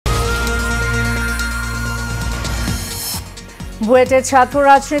বুয়েটের ছাত্র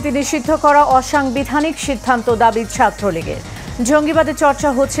রাজনীতি নিষিদ্ধ করা অসাংবিধানিক সিদ্ধান্ত দাবি ছাত্রলীগের। জঙ্গিবাদে চর্চা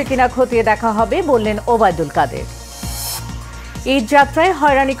হচ্ছে কিনা খতিয়ে দেখা হবে বললেন ওবায়দুল কাদের। ঈদ যাত্রায়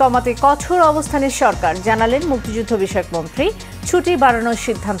হয়রানি কমাতে কঠোর অবস্থানের সরকার, জানালেন মুক্তিযুদ্ধ বিষয়ক মন্ত্রী। ছুটি বাড়ানোর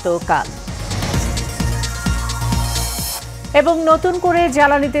সিদ্ধান্ত কাল। এবং নতুন করে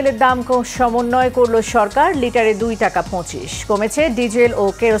জ্বালানি তেলের দাম সমন্বয় করল সরকার। লিটারে 2 টাকা 25 কমেছে ডিজেল ও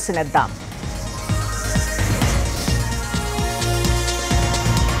কেরোসিনের দাম।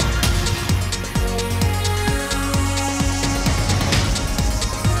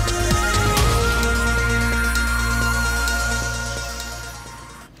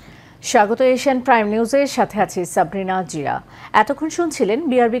 স্বাগত এশিয়ান প্রাইম নিউজের সাথে আছি সাবরিনা জিয়া। এতক্ষণ শুনছিলেন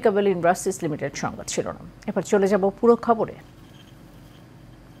বিআরবি কেবল ইন্ডাস্ট্রিজ লিমিটেড সংবাদ শিরোনাম। এবার চলে যাব পুরো খবরে।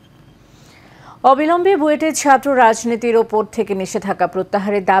 অবিলম্বে বুয়েটের ছাত্র রাজনীতির ওপর থেকে নিষেধাজ্ঞা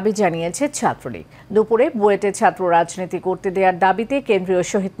প্রত্যাহারের দাবি জানিয়েছে ছাত্রলীগ। দুপুরে বুয়েটের ছাত্র রাজনীতি করতে দেওয়ার দাবিতে কেন্দ্রীয়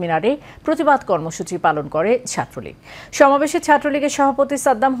শহীদ মিনারে প্রতিবাদ কর্মসূচি পালন করে ছাত্রলীগ। সমাবেশে ছাত্রলীগের সভাপতি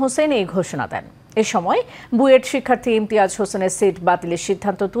সাদ্দাম হোসেন এই ঘোষণা দেন। এ সময় বুয়েট শিক্ষার্থী ইমতিয়াজ হোসেনের সিট বাতিলের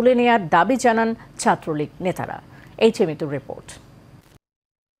সিদ্ধান্ত তুলে নেওয়ার দাবি জানান ছাত্রলীগ নেতারা। এইচএমইতুর রিপোর্ট।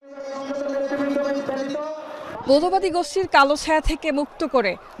 বৌদ্ধবাদী গোষ্ঠীর কালো ছায়া থেকে মুক্ত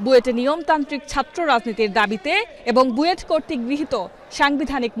করে বুয়েটে নিয়মতান্ত্রিক ছাত্র রাজনীতির দাবিতে এবং বুয়েট কর্তৃক গৃহীত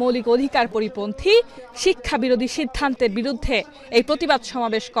সাংবিধানিক মৌলিক অধিকার পরিপন্থী শিক্ষা বিরোধী সিদ্ধান্তের বিরুদ্ধে এই প্রতিবাদ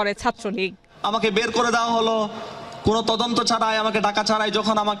সমাবেশ করে ছাত্রলীগ। আমাকে বের করে দেওয়া হলো কোনো তদন্ত ছাড়াই, আমাকে ডাকা ছাড়াই।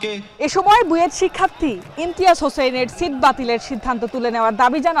 যখন আমাকে এ সময় বুয়েট শিক্ষার্থী ইমতিয়াজ হোসেনের সিট বাতিলের সিদ্ধান্ত তুলে নেওয়ার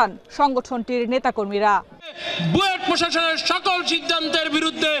দাবি জানান সংগঠনটির নেতাকর্মীরা। বুয়েট প্রশাসনের সকল সিদ্ধান্তের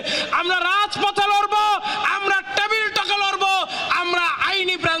বিরুদ্ধে আমরা রাজপথে লড়ব, আমরা টেবিল টকে লড়ব, আমরা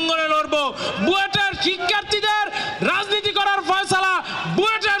আইনি প্রাঙ্গণে লড়ব। বুয়েটের শিক্ষার্থীদের রাজনীতি করার ফয়সালা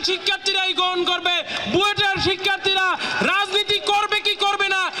বুয়েটের শিক্ষার্থীরাই গ্রহণ করবে। বুয়েটের শিক্ষার্থীরা রাজনীতি করবে কি করবে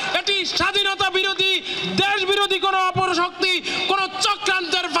না, এটি স্বাধীনতা বিরোধী, দেশ বিরোধী কোনো অপশক্তি, কোনো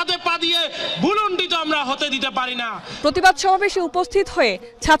চক্রান্তের ফাঁদে পা দিয়ে ভুলুণ্ঠিত আমরা হতে দিতে পারি না। প্রতিবাদ সমাবেশে উপস্থিত হয়ে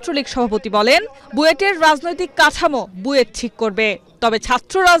ছাত্রলীগ সভাপতি বলেন, বুয়েটের রাজনৈতিক কাঠামো বুয়েট ঠিক করবে, তবে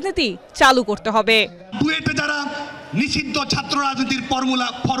ছাত্র রাজনীতি চালু করতে হবে। বুয়েটে যারা নিষিদ্ধ ছাত্র রাজনীতির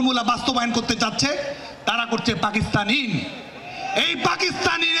ফর্মুলা বাস্তবায়ন করতে চাচ্ছে, তারা করছে পাকিস্তানি। এই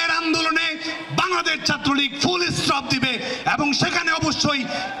পাকিস্তানিদের আন্দোলনে বাংলাদেশ ছাত্রলীগ ফুল স্টপ দিবে এবং সেখানে অবশ্যই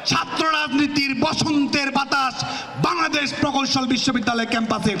ছাত্র রাজনীতির বসন্তের বাতাস বাংলাদেশ প্রকৌশল বিশ্ববিদ্যালয়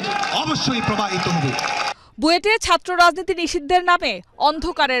ক্যাম্পাসে অবশ্যই প্রবাহিত হবে। বুয়েটে ছাত্র রাজনীতি নিষিদ্ধের নামে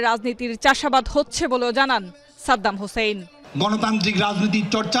অন্ধকারের রাজনীতির চাষাবাদ হচ্ছে বলেও জানান সাদ্দাম হোসেন। গণতান্ত্রিক রাজনীতির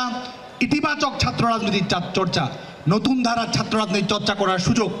চর্চা, ইতিবাচক ছাত্র রাজনীতির চর্চা, নতুন ধারার ছাত্র রাজনীতির চর্চা করার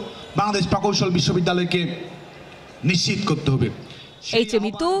সুযোগ বাংলাদেশ প্রকৌশল বিশ্ববিদ্যালয়কে নিশ্চিত করতে হবে।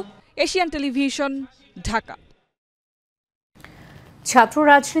 এইচএমইতু, এশিয়ান টেলিভিশন, ঢাকা। ছাত্র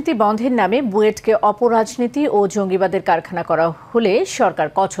রাজনীতি বন্ধের নামে বুয়েটকে অপরাজনীতি ও জঙ্গিবাদের কারখানা করা হলে সরকার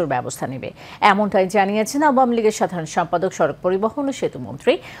কঠোর ব্যবস্থা নেবে, এমনটাই জানিয়েছেন আওয়ামী লীগের সাধারণ সম্পাদক, সড়ক পরিবহন ও সেতু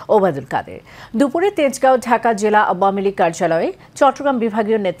মন্ত্রী ওবায়দুল কাদের। দুপুরে তেজগাঁও ঢাকা জেলা আওয়ামী লীগ কার্যালয়ে চট্টগ্রাম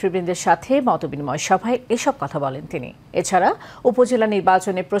বিভাগীয় নেতৃবৃন্দের সাথে মতবিনিময় সভায় এসব কথা বলেন তিনি। এছাড়া উপজেলা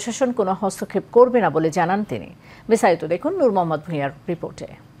নির্বাচনে প্রশাসন কোনো হস্তক্ষেপ করবে না বলে জানান তিনি। বিস্তারিত দেখুন নূর মোহাম্মদ ভূঁইয়ার রিপোর্টে।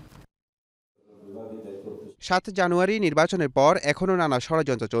 7 জানুয়ারি নির্বাচনের পর এখনও নানা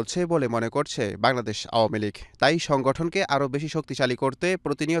ষড়যন্ত্র চলছে বলে মনে করছে বাংলাদেশ আওয়ামী লীগ। তাই সংগঠনকে আরও বেশি শক্তিশালী করতে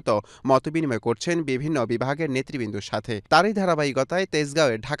প্রতিনিয়ত মতবিনিময় করছেন বিভিন্ন বিভাগের নেতৃবৃন্দুর সাথে। তারই ধারাবাহিকতায়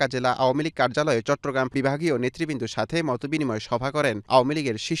তেজগাঁওয়ে ঢাকা জেলা আওয়ামী লীগ কার্যালয়ে চট্টগ্রাম বিভাগীয় নেতৃবৃন্দুর সাথে মতবিনিময় সভা করেন আওয়ামী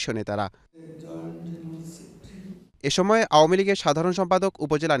লীগের শীর্ষ নেতারা। এ সময় আওয়ামী লীগের সাধারণ সম্পাদক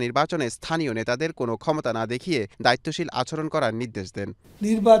উপজেলা নির্বাচনে স্থানীয় নেতাদের কোনো ক্ষমতা না দেখিয়ে দায়িত্বশীল আচরণ করার নির্দেশ দেন।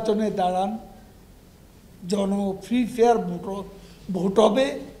 নির্বাচনে দাঁড়ান, ফ্রি ফেয়ার ভোট হবে,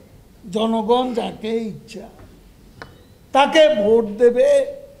 জনগণ যাকে ইচ্ছা তাকে ভোট দেবে।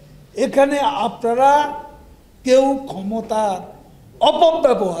 এখানে আপনারা কেউ ক্ষমতার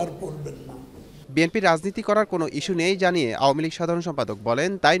অপব্যবহার করবেন না। বিএনপির রাজনীতি করার কোনো ইস্যু নেই জানিয়ে আওয়ামী লীগ সাধারণ সম্পাদক বলেন,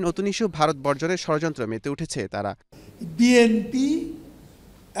 তাই নতুন ইস্যু ভারত বর্জনের ষড়যন্ত্র মেতে উঠেছে তারা। বিএনপি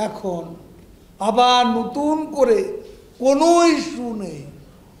এখন আবার নতুন করে কোনো ইস্যু নেই,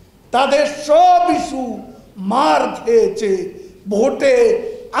 তাদের সব ইস্যু মার খেয়েছে, ভোটে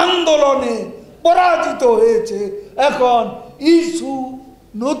আন্দোলনে পরাজিত হয়েছে। এখন ইস্যু,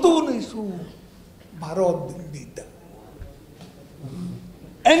 নতুন ইস্যু ভারত বিরোধিতা,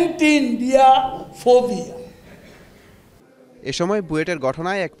 অ্যান্টি ইন্ডিয়া ফোবিয়া। এ সময় বুয়েটের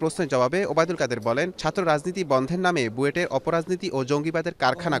ঘটনায় এক প্রশ্নের জবাবে ওবায়দুল কাদের বলেন, ছাত্র রাজনীতি বন্ধের নামে বুয়েটের অপরাজনীতি ও জঙ্গিবাদের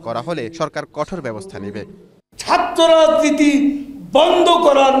কারখানা করা হলে সরকার কঠোর ব্যবস্থা নেবে। ছাত্র রাজনীতি বন্ধ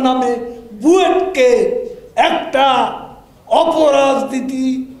করার নামে বুয়েটকে একটা অপরাজনীতি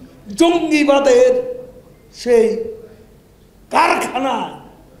জঙ্গিবাদের সেই কারখানায়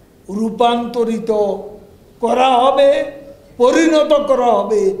রূপান্তরিত করা হবে, পরিণত করা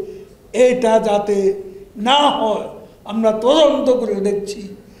হবে। এটা যাতে না হয় আমরা তদন্ত করে দেখছি।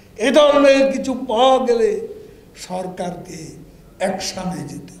 এ ধরনের কিছু পাওয়া গেলে সরকারকে অ্যাকশনে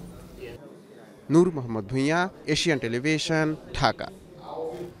যেতে হবে। নূর মোহাম্মদ ভূঁইয়া, এশিয়ান টেলিভিশন, ঢাকা।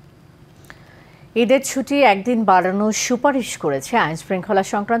 ঈদের ছুটি একদিন বাড়ানোর সুপারিশ করেছে আইন শৃঙ্খলা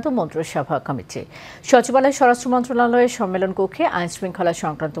সংক্রান্ত মন্ত্রিসভা কমিটি। সচিবালয় স্বরাষ্ট্র মন্ত্রণালয়ের সম্মেলন কক্ষে আইন শৃঙ্খলা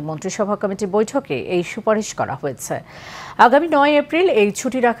সংক্রান্ত মন্ত্রিসভা কমিটি বৈঠকে এই সুপারিশ করা হয়েছে। আগামী 9 এপ্রিল এই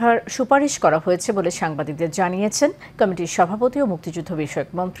ছুটি রাখার সুপারিশ করা হয়েছে বলে সাংবাদিকদের জানিয়েছেন কমিটির সভাপতি ও মুক্তিযুদ্ধ বিষয়ক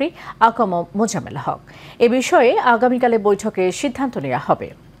মন্ত্রী আকম মোজাম্মেল হক। এ বিষয়ে আগামীকালে বৈঠকে সিদ্ধান্ত নেওয়া হবে।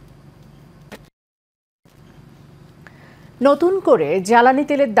 নতুন করে জ্বালানি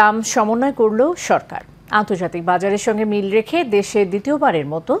তেলের দাম সমন্বয় করল সরকার। আন্তর্জাতিক বাজারের সঙ্গে মিল রেখে দেশে দ্বিতীয়বারের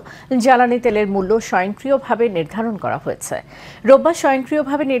মতো জ্বালানি তেলের মূল্য স্বয়ংক্রিয়ভাবে নির্ধারণ করা হয়েছে। রোববার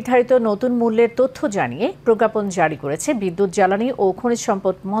স্বয়ংক্রিয়ভাবে নির্ধারিত নতুন মূল্যের তথ্য জানিয়ে প্রজ্ঞাপন জারি করেছে বিদ্যুৎ, জ্বালানি ও খনিজ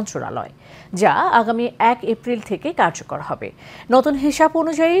সম্পদ মন্ত্রণালয়, যা আগামী 1 এপ্রিল থেকে কার্যকর হবে। নতুন হিসাব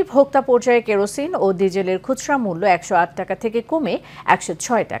অনুযায়ী ভোক্তা পর্যায়ে কেরোসিন ও ডিজেলের খুচরা মূল্য 108 টাকা থেকে কমে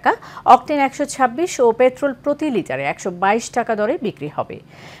 106 টাকা, অকটেন 126 ও পেট্রোল প্রতি লিটারে 122 টাকা দরে বিক্রি হবে।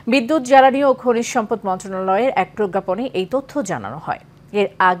 বিদ্যুৎ, জ্বালানি ও খনিজ সম্পদ মন্ত্রণালয়ের এক প্রজ্ঞাপনে এই তথ্য জানানো হয়। এর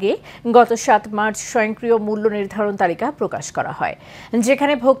আগে গত 7 মার্চ স্বয়ংক্রিয় মূল্য নির্ধারণ তালিকা প্রকাশ করা হয়,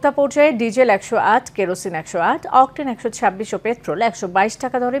 যেখানে ভোক্তা পর্যায়ে ডিজেল 108, কেরোসিন 108, অকটেন 126 ও পেট্রোল 122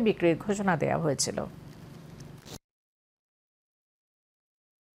 টাকা দরে বিক্রির ঘোষণা দেওয়া হয়েছিল।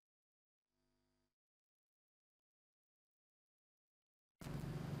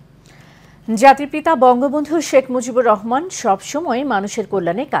 জাতির পিতা বঙ্গবন্ধু শেখ মুজিবুর রহমান সবসময় মানুষের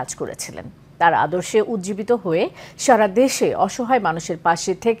কল্যাণে কাজ করেছিলেন। তার আদর্শে উজ্জীবিত হয়ে সারা দেশে অসহায় মানুষের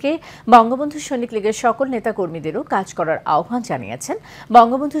পাশে থেকে বঙ্গবন্ধু সৈনিক লীগের সকল নেতাকর্মীদেরও কাজ করার আহ্বান জানিয়েছেন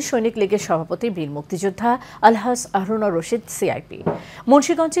বঙ্গবন্ধু সৈনিক লীগের সভাপতি বীর মুক্তিযোদ্ধা আলহাজ হারুনুর রশিদ সিআইপি।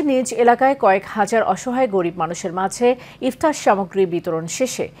 মুন্সিগঞ্জের নিজ এলাকায় কয়েক হাজার অসহায় গরিব মানুষের মাঝে ইফতার সামগ্রী বিতরণ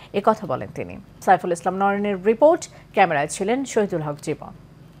শেষে একথা বলেন তিনি। সাইফুল ইসলাম নরেনের রিপোর্ট, ক্যামেরায় ছিলেন শহীদুল হক জীবন।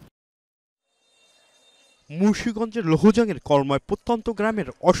 মুন্সিগঞ্জের লোহজাঙের কর্ময় প্রত্যন্ত গ্রামের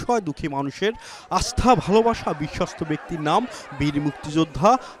অসহায় দুঃখী মানুষের আস্থা, ভালোবাসা, বিশ্বস্ত ব্যক্তির নাম বীর মুক্তিযোদ্ধা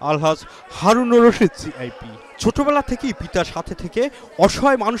আলহাজ হারুনুর রশিদ সিআইপি। ছোটবেলা থেকেই পিতার সাথে থেকে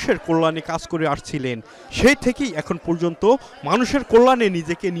অসহায় মানুষের কল্যাণে কাজ করে আসছিলেন। সেই থেকেই এখন পর্যন্ত মানুষের কল্যাণে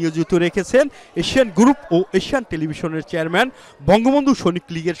নিজেকে নিয়োজিত রেখেছেন এশিয়ান গ্রুপ ও এশিয়ান টেলিভিশনের চেয়ারম্যান, বঙ্গবন্ধু সৈনিক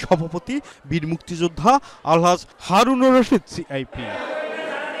লীগের সভাপতি বীর মুক্তিযোদ্ধা আলহাজ হারুনুর রশিদ সিআইপি।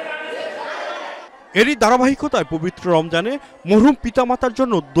 এরই ধারাবাহিকতায় পবিত্র রমজানে মরহুম পিতামাতার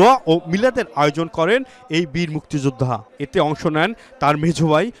জন্য দোয়া ও মিলাদের আয়োজন করেন এই বীর মুক্তিযোদ্ধা। এতে অংশ নেন তার মেঝো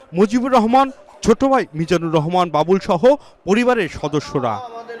ভাই মুজিবুর রহমান, ছোট ভাই মিজানুর রহমান বাবুল সহ পরিবারের সদস্যরা।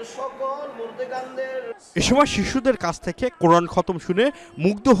 এ সময় শিশুদের কাছ থেকে কোরআন খতম শুনে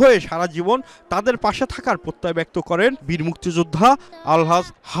মুগ্ধ হয়ে সারা জীবন তাদের পাশে থাকার প্রত্যয় ব্যক্ত করেন বীর মুক্তিযোদ্ধা আলহাজ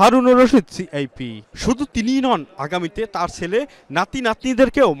হারুনুর রশিদ সিআইপি। শুধু তিনিই নন, আগামীতে তার ছেলে নাতি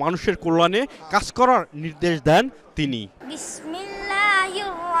নাতনিদেরকেও মানুষের কল্যাণে কাজ করার নির্দেশ দেন তিনি।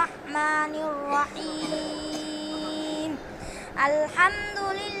 বিসমিল্লাহির রহমানির রহিম,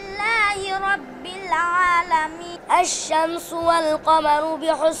 আলহামদুলিল্লাহি রাব্বিল আলামিন, আশ-শামসু ওয়াল কমারু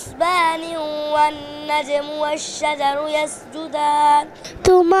বিহুসবানিন ওয়ান নাজমু ওয়াশ-শাজারু ইয়াসজুদান,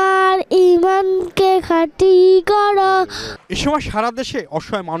 তোমার ঈমানকে খাঁটি করো। এ সময় সারা দেশে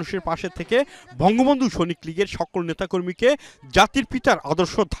অসহায় মানুষের পাশে থেকে বঙ্গবন্ধু সৈনিক লীগের সকল নেতাকর্মীকে জাতির পিতার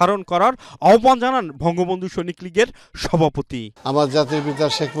আদর্শ ধারণ করার আহ্বান জানান বঙ্গবন্ধু সৈনিক লীগের সভাপতি। আমার জাতির পিতা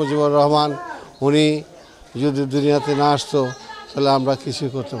শেখ মুজিবুর রহমান, উনি যদি দুনিয়াতে না আসতো তাহলে আমরা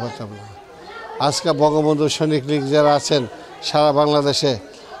কিছুই করতে পারতাম না। আজকে বঙ্গবন্ধু সৈনিক লীগ যারা আছেন সারা বাংলাদেশে,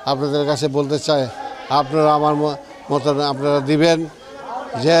 আপনাদের কাছে বলতে চাই, আপনারা আমার মতন আপনারা দিবেন,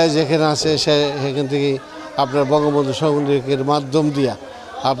 যে যেখানে আছে সেখান থেকেই আপনার বঙ্গবন্ধু সৈনিক লীগের মাধ্যম দিয়া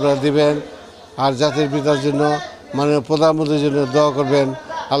আপনারা দিবেন। আর জাতির পিতার জন্য, মাননীয় প্রধানমন্ত্রীর জন্য দোয়া করবেন,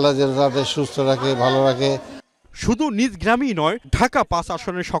 আল্লাহ যেন তাদের সুস্থ রাখে, ভালো রাখে। শুধু নিজ গ্রামেই নয়, ঢাকা 5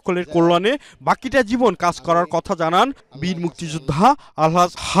 আসনের সকলের কল্যাণে বাকিটা জীবন কাজ করার কথা জানান বীর মুক্তিযোদ্ধা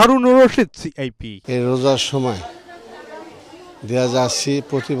আলহাজ হারুনুর রশিদ সিআইপি। এই রোজার সময় দেওয়া যাচ্ছি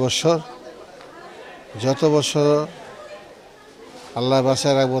প্রতি বছর, যত বছর আল্লাহ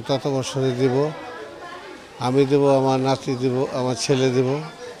বাঁচায় রাখবো তত বছরে দিব। আমি দেব, আমার নাতি দেব, আমার ছেলে দেব,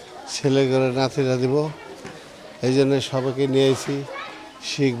 ছেলে করে নাতিরা দেব। এই জন্য সবাইকে নিয়েছি,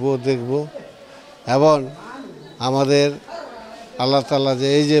 শিখবো, দেখব। এবং আমাদের আল্লাহ তাআলা যে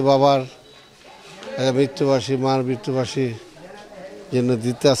এই যে বাবার মৃত্যুবাসী মার মৃত্যুবাসীর জন্য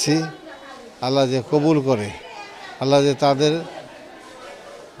দিতে আসি। আল্লাহ যে কবুল করে, আল্লাহ যে তাদের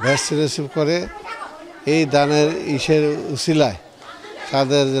ভ্যাকসিন রিসিভ করে, এই দানের ইসের উসিলায়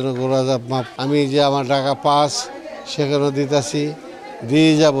তাদের যেন গোরাজাব মাপ। আমি যে আমার টাকা পাস সেখানেও দিতেছি,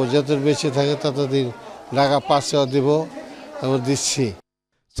 দিয়ে যাব, যত বেঁচে থাকে ততদিন টাকা পাসেও দিব এবং দিচ্ছি।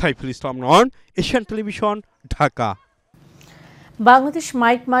 সাইফুল ইসলাম নয়ন, Asian television, Dhaka. Bangladesh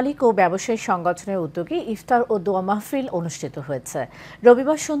mic মালিক ও ব্যবসায়ী সংগঠনের উদ্যোগে ইফতার ও দোয়া মাহফিল অনুষ্ঠিত হয়েছে।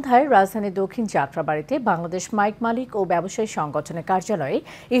 রবিবার সন্ধ্যায় রাজধানীর দক্ষিণ যাত্রাবাড়িতে বাংলাদেশ মাইক মালিক ও ব্যবসায়ী সংগঠনের কার্যালয়ে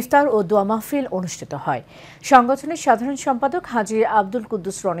ইফতার ও দোয়া মাহফিল অনুষ্ঠিত হয়। সংগঠনের সাধারণ সম্পাদক হাজী আব্দুল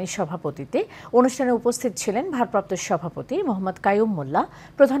কুদ্দুস রনির সভাপতিত্বে অনুষ্ঠানে উপস্থিত ছিলেন ভারপ্রাপ্ত সভাপতি মোহাম্মদ কাইয়ুম মোল্লা,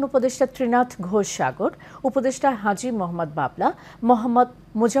 প্রধান উপদেষ্টা ত্রিনাথ ঘোষ সাগর, উপদেষ্টা হাজী মোহাম্মদ বাবলা, মোহাম্মদ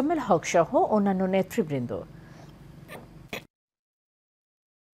মুজাম্মেল হক সহ অন্যান্য নেতৃবৃন্দ।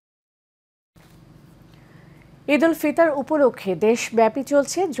 ঈদ উল ফিতর উপলক্ষে দেশব্যাপী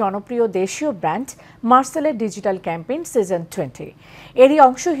চলছে জনপ্রিয় দেশীয় ব্র্যান্ড মার্সেলের ডিজিটাল ক্যাম্পেইন সিজন 20। এরই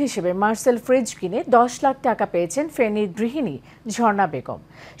অংশ হিসেবে মার্সেল ফ্রিজ কিনে 10 লাখ টাকা পেয়েছেন ফেনীর গৃহিণী ঝর্ণা বেগম।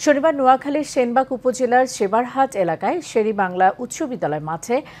 শনিবার নোয়াখালীর সেনবাগ উপজেলার সেবারহাট এলাকায় শেরি বাংলা উচ্চ বিদ্যালয়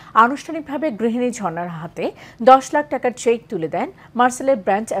মাঠে আনুষ্ঠানিকভাবে গৃহিণী ঝর্ণার হাতে 10 লাখ টাকার চেক তুলে দেন মার্সেলের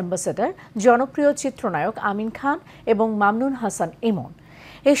ব্র্যান্ড অ্যাম্বাসেডর জনপ্রিয় চিত্রনায়ক আমিন খান এবং মামনুন হাসান ইমন।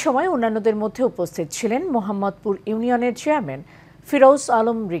 এ সময় অন্যান্যদের মধ্যে উপস্থিত ছিলেন মোহাম্মদপুর ইউনিয়নের চেয়ারম্যান ফিরোজ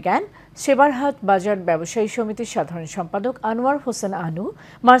আলম রিগান, সেবারহাট বাজার ব্যবসায়ী সমিতির সাধারণ সম্পাদক আনোয়ার হোসেন আনু,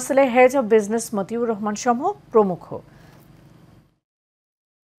 মার্সেলের head of business Motiur Rahman সহ প্রমুখ।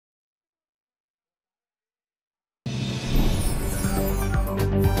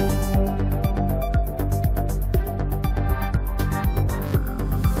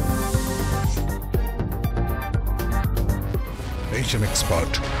 Asian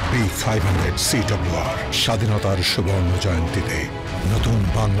Expert B500 CWR স্বাধীনতার সুবর্ণ জয়ন্তীতে নতুন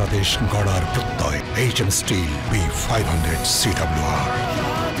বাংলাদেশ গড়ার প্রত্যয়। Asian Steel B500 CWR।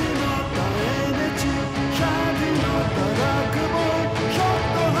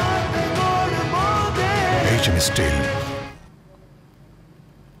 Asian Steel।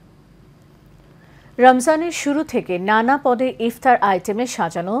 রমজানের শুরু থেকে নানা পদের ইফতার আইটেমে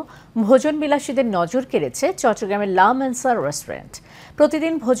সাজানো ভোজন বিলাসীদের নজর কেড়েছে চট্টগ্রামের লা মেনসা রেস্টুরেন্ট।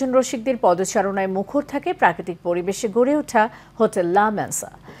 প্রতিদিন ভোজন রসিকদের পদচারণায় মুখর থাকে প্রাকৃতিক পরিবেশে গড়ে ওঠা হোটেল লা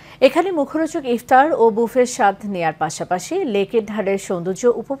মেনসা। এখানে মুখরোচক ইফতার ও বুফের স্বাদ নেয়ার পাশাপাশি লেকের ধারের সৌন্দর্য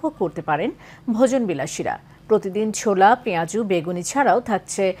উপভোগ করতে পারেন ভোজন বিলাসীরা। প্রতিদিন ছোলা, পেঁয়াজু, বেগুনি ছাড়াও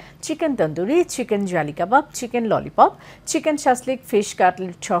থাকছে চিকেন তন্দুরি, চিকেন জালি কাবাব, chicken lollipop, chicken shashlik, fish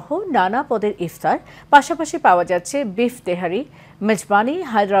cutlet সহ নানা পদের ইফতার। পাশাপাশি পাওয়া যাচ্ছে বিফ তেহারি, মেজবানি,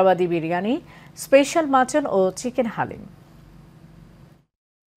 হায়দ্রাবাদি বিরিয়ানি, স্পেশাল মাটন ও চিকেন হালিম।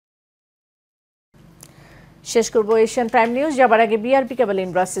 শেষ করব এশিয়ান প্রাইম নিউজ। যাবার আগে বিআরবি কেবল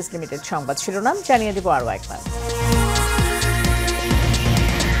ইন্ডাস্ট্রিজ লিমিটেড সংবাদ শিরোনাম জানিয়ে দেব আরও একবার।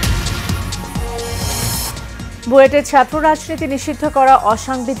 বুয়েটের ছাত্র রাজনীতি নিষিদ্ধ করা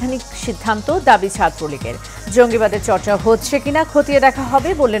অসাংবিধানিক সিদ্ধান্ত, দাবি ছাত্রলীগের। জঙ্গিবাদের চর্চা হচ্ছে কিনা খতিয়ে দেখা হবে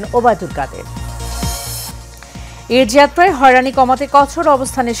বললেন ওবায়দুল কাদের। ঈদ যাত্রায় হয়রানি কমাতে কঠোর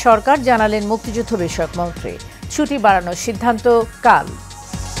অবস্থানে সরকার, জানালেন মুক্তিযুদ্ধ বিষয়ক মন্ত্রী। ছুটি বাড়ানোর সিদ্ধান্ত কাল।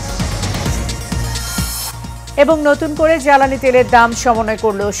 এবং নতুন করে জ্বালানি তেলের দাম সমন্বয়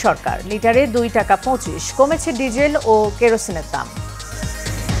করল সরকার। লিটারে 2 টাকা 25 কমেছে ডিজেল ও কেরোসিনের দাম।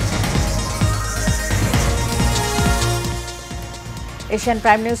 এশিয়ান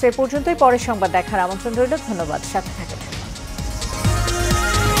প্রাইম নিউজ এই পর্যন্তই। পরের সংবাদ দেখার আমন্ত্রণ রইল। ধন্যবাদ, সাথে থাকুন।